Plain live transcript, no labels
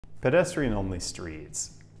Pedestrian-only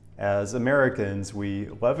streets. As Americans, we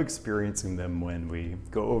love experiencing them when we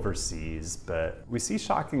go overseas, but we see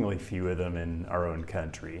shockingly few of them in our own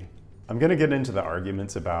country. I'm going to get into the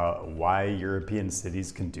arguments about why European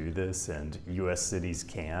cities can do this and US cities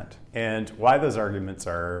can't, and why those arguments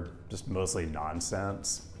are just mostly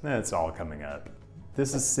nonsense. It's all coming up.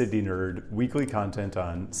 This is CityNerd, weekly content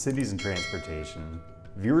on cities and transportation.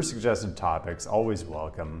 Viewer-suggested topics, always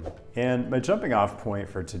welcome. And my jumping off point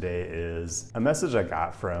for today is a message I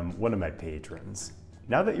got from one of my patrons.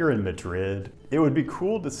 Now that you're in Madrid, it would be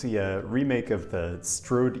cool to see a remake of the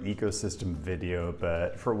Strode ecosystem video,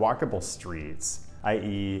 but for walkable streets,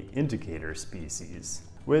 i.e. indicator species.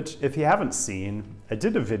 Which, if you haven't seen, I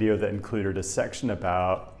did a video that included a section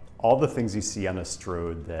about all the things you see on a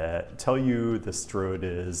Strode that tell you the Strode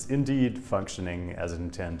is indeed functioning as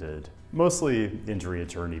intended. Mostly injury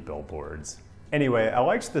attorney billboards. Anyway, I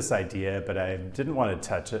liked this idea, but I didn't want to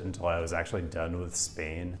touch it until I was actually done with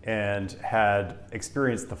Spain and had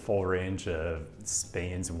experienced the full range of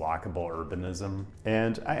Spain's walkable urbanism.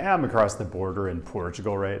 And I am across the border in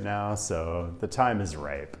Portugal right now, so the time is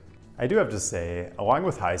ripe. I do have to say, along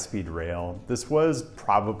with high-speed rail, this was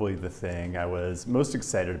probably the thing I was most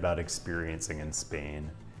excited about experiencing in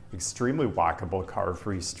Spain. Extremely walkable,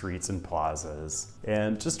 car-free streets and plazas,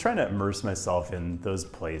 and just trying to immerse myself in those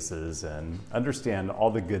places and understand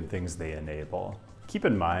all the good things they enable. Keep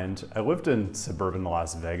in mind, I lived in suburban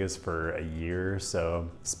Las Vegas for a year, so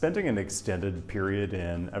spending an extended period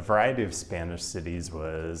in a variety of Spanish cities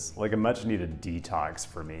was like a much-needed detox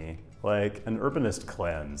for me, like an urbanist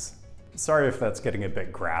cleanse. Sorry if that's getting a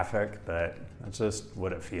bit graphic, but that's just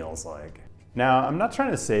what it feels like. Now, I'm not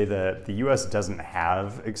trying to say that the US doesn't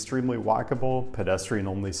have extremely walkable,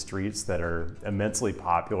 pedestrian-only streets that are immensely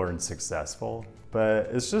popular and successful, but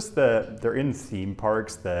it's just that they're in theme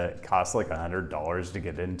parks that cost like $100 to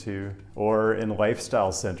get into, or in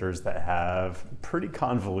lifestyle centers that have pretty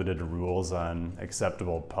convoluted rules on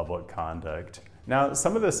acceptable public conduct. Now,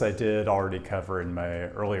 some of this I did already cover in my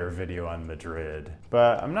earlier video on Madrid,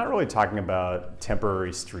 but I'm not really talking about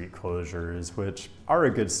temporary street closures, which are a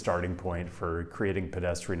good starting point for creating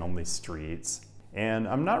pedestrian-only streets. And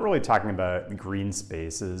I'm not really talking about green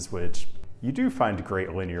spaces, which you do find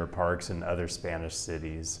great linear parks in other Spanish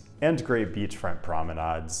cities, and great beachfront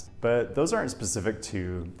promenades, but those aren't specific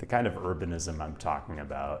to the kind of urbanism I'm talking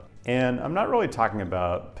about. And I'm not really talking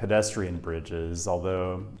about pedestrian bridges,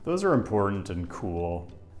 although those are important and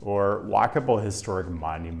cool, or walkable historic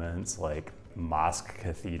monuments like mosque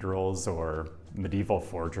cathedrals or medieval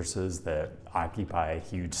fortresses that occupy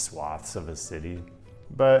huge swaths of a city.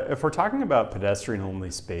 But if we're talking about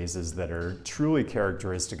pedestrian-only spaces that are truly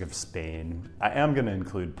characteristic of Spain, I am going to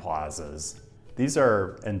include plazas. These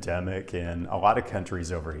are endemic in a lot of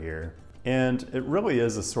countries over here, and it really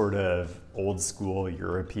is a sort of old-school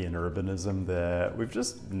European urbanism that we've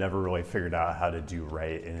just never really figured out how to do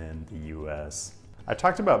right in the US. I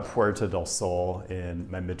talked about Puerta del Sol in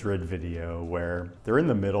my Madrid video, where they're in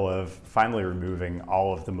the middle of finally removing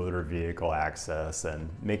all of the motor vehicle access and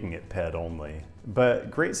making it ped only. But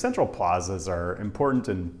great central plazas are important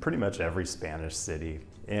in pretty much every Spanish city,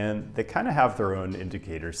 and they kind of have their own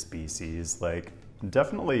indicator species, like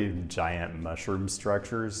definitely giant mushroom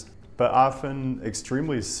structures, but often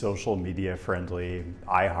extremely social media friendly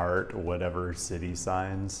I heart whatever city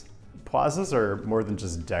signs. Plazas are more than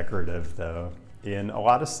just decorative though. In a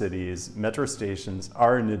lot of cities, metro stations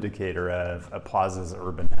are an indicator of a plaza's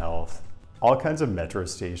urban health. All kinds of metro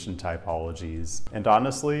station typologies, and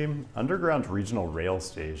honestly, underground regional rail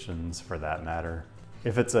stations for that matter.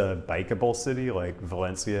 If it's a bikeable city like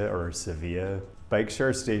Valencia or Sevilla, bike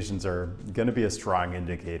share stations are going to be a strong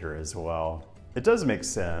indicator as well. It does make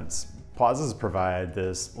sense. Plazas provide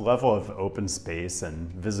this level of open space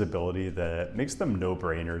and visibility that makes them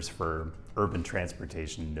no-brainers for urban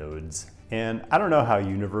transportation nodes. And I don't know how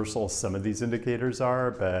universal some of these indicators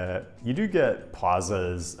are, but you do get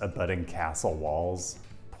plazas abutting castle walls,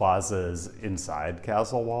 plazas inside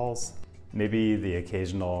castle walls, maybe the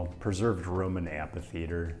occasional preserved Roman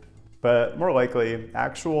amphitheater, but more likely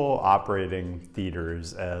actual operating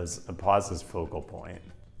theaters as a plaza's focal point.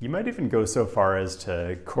 You might even go so far as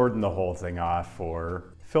to cordon the whole thing off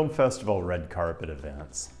for film festival red carpet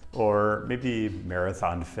events, or maybe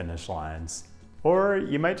marathon finish lines. Or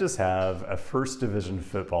you might just have a first division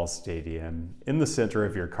football stadium in the center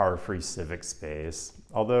of your car-free civic space,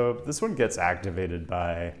 although this one gets activated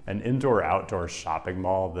by an indoor-outdoor shopping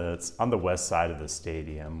mall that's on the west side of the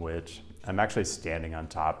stadium, which I'm actually standing on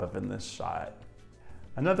top of in this shot.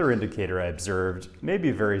 Another indicator I observed, maybe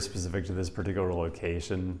very specific to this particular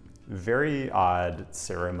location, very odd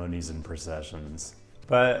ceremonies and processions.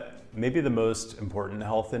 But maybe the most important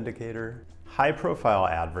health indicator, high-profile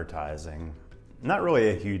advertising. Not really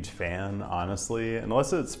a huge fan, honestly,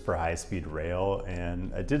 unless it's for high-speed rail,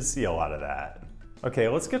 and I did see a lot of that. Okay,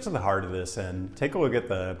 let's get to the heart of this and take a look at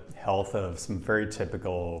the health of some very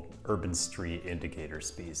typical urban street indicator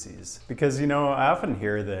species. Because, you know, I often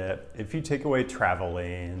hear that if you take away travel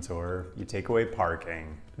lanes or you take away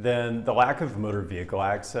parking, then the lack of motor vehicle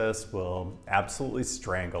access will absolutely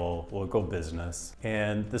strangle local business,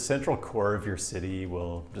 and the central core of your city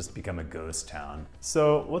will just become a ghost town.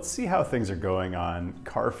 So let's see how things are going on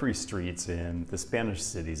car-free streets in the Spanish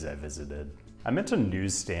cities I visited. I mentioned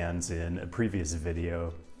newsstands in a previous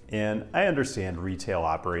video, and I understand retail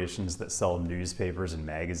operations that sell newspapers and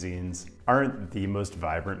magazines aren't the most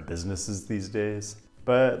vibrant businesses these days,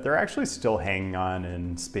 but they're actually still hanging on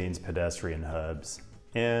in Spain's pedestrian hubs.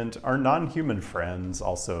 And our non-human friends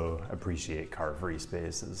also appreciate car-free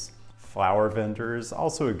spaces. Flower vendors,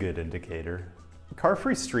 also a good indicator.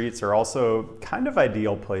 Car-free streets are also kind of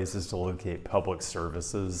ideal places to locate public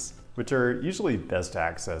services, which are usually best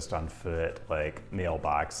accessed on foot, like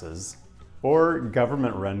mailboxes, or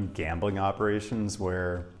government-run gambling operations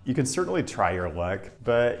where you can certainly try your luck,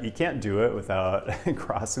 but you can't do it without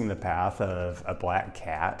crossing the path of a black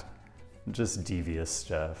cat. Just devious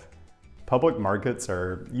stuff. Public markets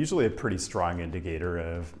are usually a pretty strong indicator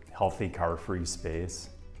of healthy car-free space.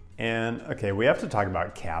 And okay, we have to talk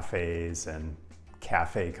about cafes and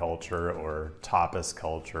cafe culture or tapas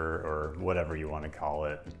culture or whatever you want to call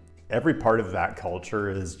it. Every part of that culture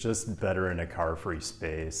is just better in a car-free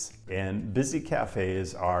space, and busy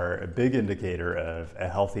cafes are a big indicator of a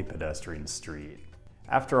healthy pedestrian street.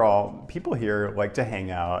 After all, people here like to hang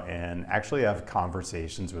out and actually have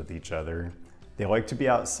conversations with each other. They like to be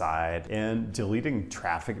outside, and deleting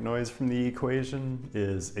traffic noise from the equation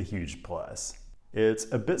is a huge plus. It's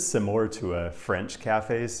a bit similar to a French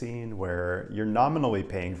cafe scene where you're nominally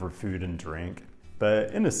paying for food and drink,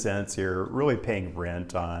 but in a sense, you're really paying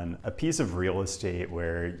rent on a piece of real estate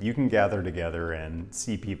where you can gather together and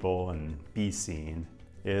see people and be seen.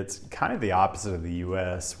 It's kind of the opposite of the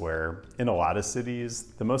US, where in a lot of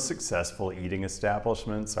cities, the most successful eating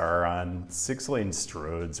establishments are on 6-lane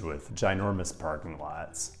stroads with ginormous parking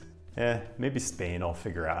lots. Maybe Spain will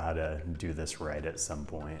figure out how to do this right at some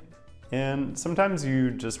point. And sometimes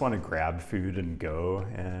you just want to grab food and go,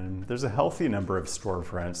 and there's a healthy number of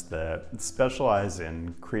storefronts that specialize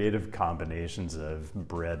in creative combinations of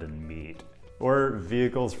bread and meat, or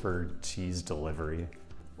vehicles for cheese delivery,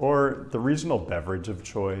 or the regional beverage of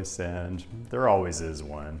choice, and there always is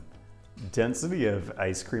one. Density of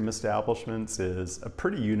ice cream establishments is a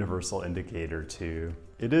pretty universal indicator too.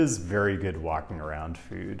 It is very good walking around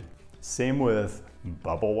food. Same with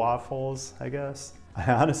bubble waffles, I guess. I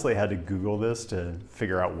honestly had to Google this to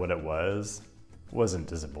figure out what it was. Wasn't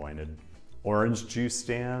disappointed. Orange juice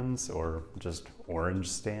stands, or just orange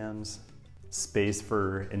stands. Space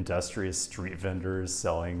for industrious street vendors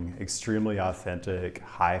selling extremely authentic,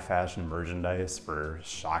 high fashion merchandise for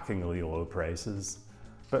shockingly low prices.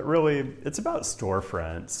 But really, it's about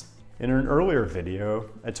storefronts. In an earlier video,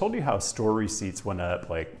 I told you how store receipts went up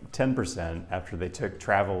like 10% after they took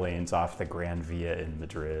travel lanes off the Gran Via in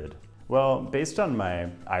Madrid. Well, based on my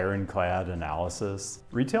ironclad analysis,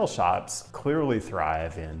 retail shops clearly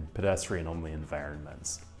thrive in pedestrian-only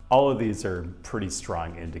environments. All of these are pretty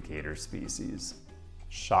strong indicator species.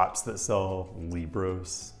 Shops that sell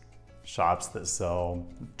libros, shops that sell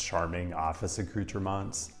charming office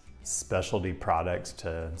accoutrements, specialty products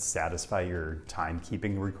to satisfy your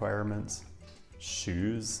timekeeping requirements,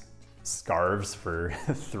 shoes, scarves for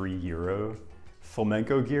 €3,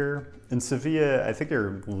 flamenco gear. In Sevilla, I think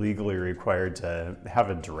you're legally required to have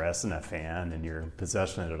a dress and a fan in your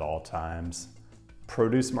possession at all times.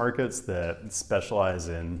 Produce markets that specialize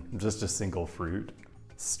in just a single fruit.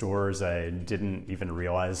 Stores I didn't even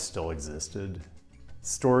realize still existed.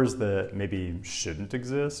 Stores that maybe shouldn't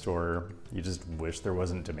exist or you just wish there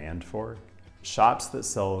wasn't demand for. Shops that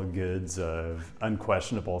sell goods of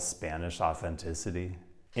unquestionable Spanish authenticity.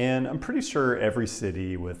 And I'm pretty sure every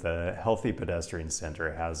city with a healthy pedestrian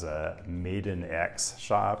center has a Made in X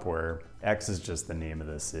shop where X is just the name of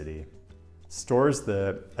the city. Stores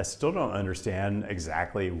that I still don't understand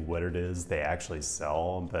exactly what it is they actually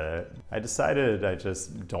sell, but I decided I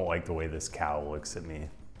just don't like the way this cow looks at me.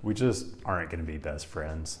 We just aren't going to be best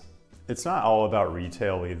friends. It's not all about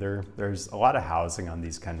retail either. There's a lot of housing on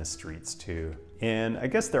these kind of streets too. And I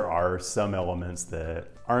guess there are some elements that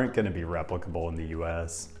aren't going to be replicable in the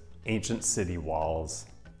US. Ancient city walls,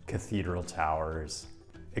 cathedral towers,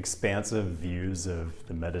 expansive views of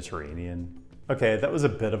the Mediterranean. Okay, that was a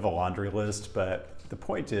bit of a laundry list, but the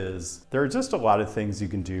point is, there are just a lot of things you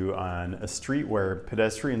can do on a street where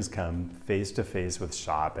pedestrians come face to face with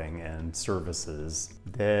shopping and services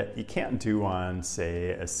that you can't do on,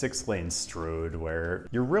 say, a 6-lane road where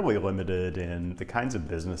you're really limited in the kinds of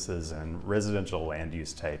businesses and residential land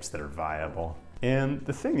use types that are viable. And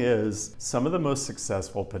the thing is, some of the most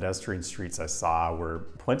successful pedestrian streets I saw were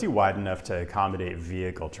plenty wide enough to accommodate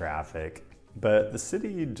vehicle traffic, but the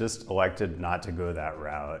city just elected not to go that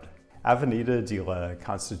route. Avenida de la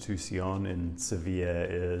Constitución in Sevilla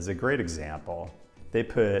is a great example. They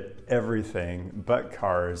put everything but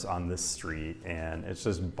cars on this street, and it's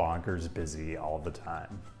just bonkers busy all the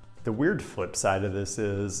time. The weird flip side of this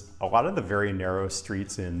is a lot of the very narrow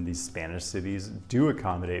streets in these Spanish cities do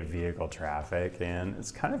accommodate vehicle traffic, and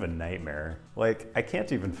it's kind of a nightmare. Like, I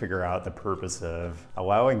can't even figure out the purpose of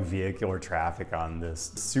allowing vehicular traffic on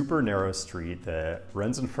this super narrow street that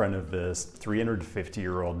runs in front of this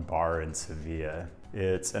 350-year-old bar in Sevilla.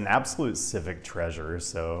 It's an absolute civic treasure,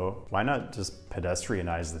 so why not just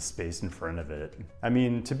pedestrianize the space in front of it? I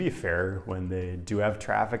mean, to be fair, when they do have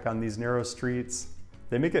traffic on these narrow streets,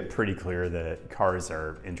 they make it pretty clear that cars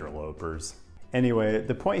are interlopers. Anyway,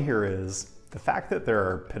 the point here is the fact that there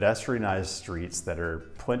are pedestrianized streets that are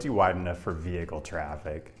plenty wide enough for vehicle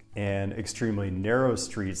traffic and extremely narrow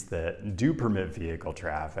streets that do permit vehicle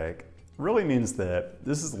traffic really means that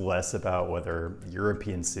this is less about whether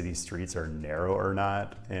European city streets are narrow or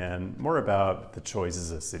not, and more about the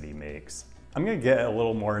choices a city makes. I'm gonna get a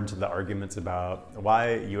little more into the arguments about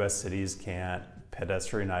why US cities can't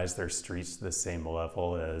pedestrianize their streets to the same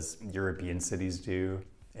level as European cities do,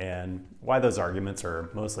 and why those arguments are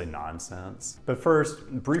mostly nonsense. But first,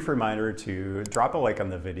 brief reminder to drop a like on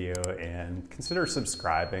the video and consider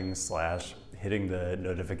subscribing / hitting the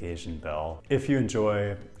notification bell if you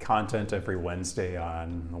enjoy content every Wednesday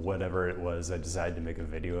on whatever it was I decided to make a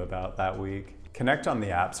video about that week. Connect on the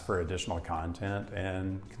apps for additional content,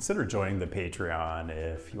 and consider joining the Patreon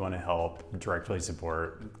if you want to help directly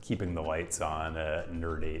support keeping the lights on at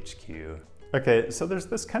Nerd HQ. Okay, so there's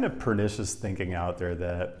this kind of pernicious thinking out there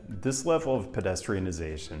that this level of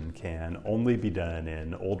pedestrianization can only be done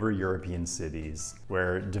in older European cities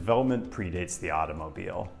where development predates the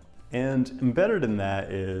automobile. And embedded in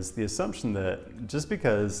that is the assumption that just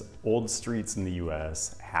because old streets in the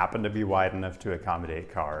US happen to be wide enough to accommodate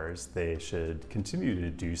cars, they should continue to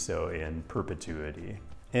do so in perpetuity.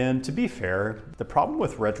 And to be fair, the problem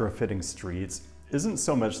with retrofitting streets isn't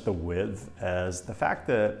so much the width as the fact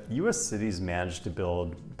that US cities managed to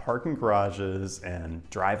build parking garages and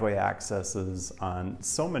driveway accesses on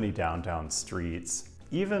so many downtown streets,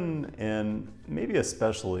 even and maybe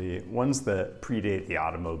especially ones that predate the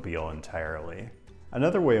automobile entirely.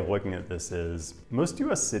 Another way of looking at this is most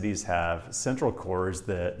US cities have central cores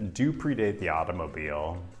that do predate the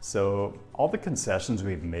automobile, so all the concessions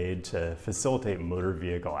we've made to facilitate motor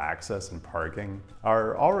vehicle access and parking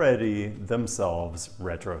are already themselves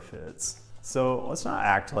retrofits. So let's not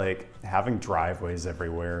act like having driveways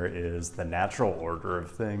everywhere is the natural order of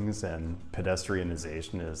things and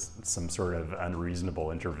pedestrianization is some sort of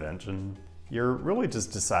unreasonable intervention. You're really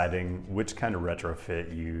just deciding which kind of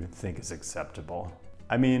retrofit you think is acceptable.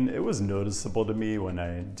 I mean, it was noticeable to me when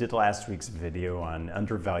I did last week's video on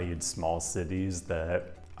undervalued small cities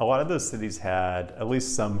that a lot of those cities had at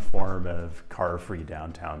least some form of car-free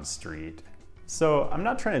downtown street. So I'm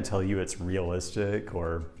not trying to tell you it's realistic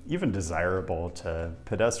or even desirable to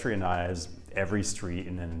pedestrianize every street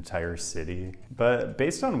in an entire city, but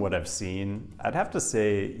based on what I've seen, I'd have to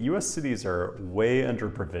say US cities are way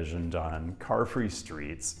under-provisioned on car-free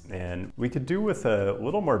streets, and we could do with a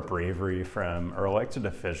little more bravery from our elected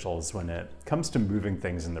officials when it comes to moving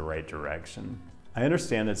things in the right direction. I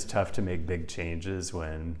understand it's tough to make big changes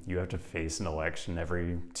when you have to face an election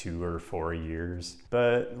every 2 or 4 years,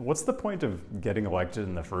 but what's the point of getting elected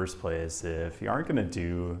in the first place if you aren't going to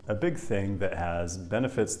do a big thing that has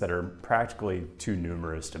benefits that are practically too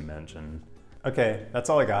numerous to mention? Okay, that's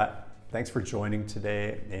all I got. Thanks for joining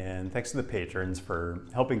today, and thanks to the patrons for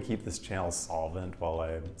helping keep this channel solvent while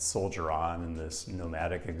I soldier on in this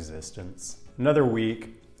nomadic existence. Another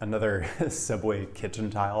week, another Subway kitchen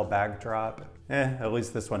tile backdrop. At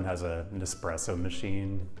least this one has an espresso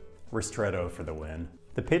machine. Ristretto for the win.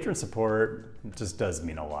 The patron support just does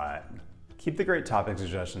mean a lot. Keep the great topic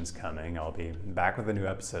suggestions coming. I'll be back with a new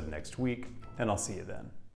episode next week, and I'll see you then.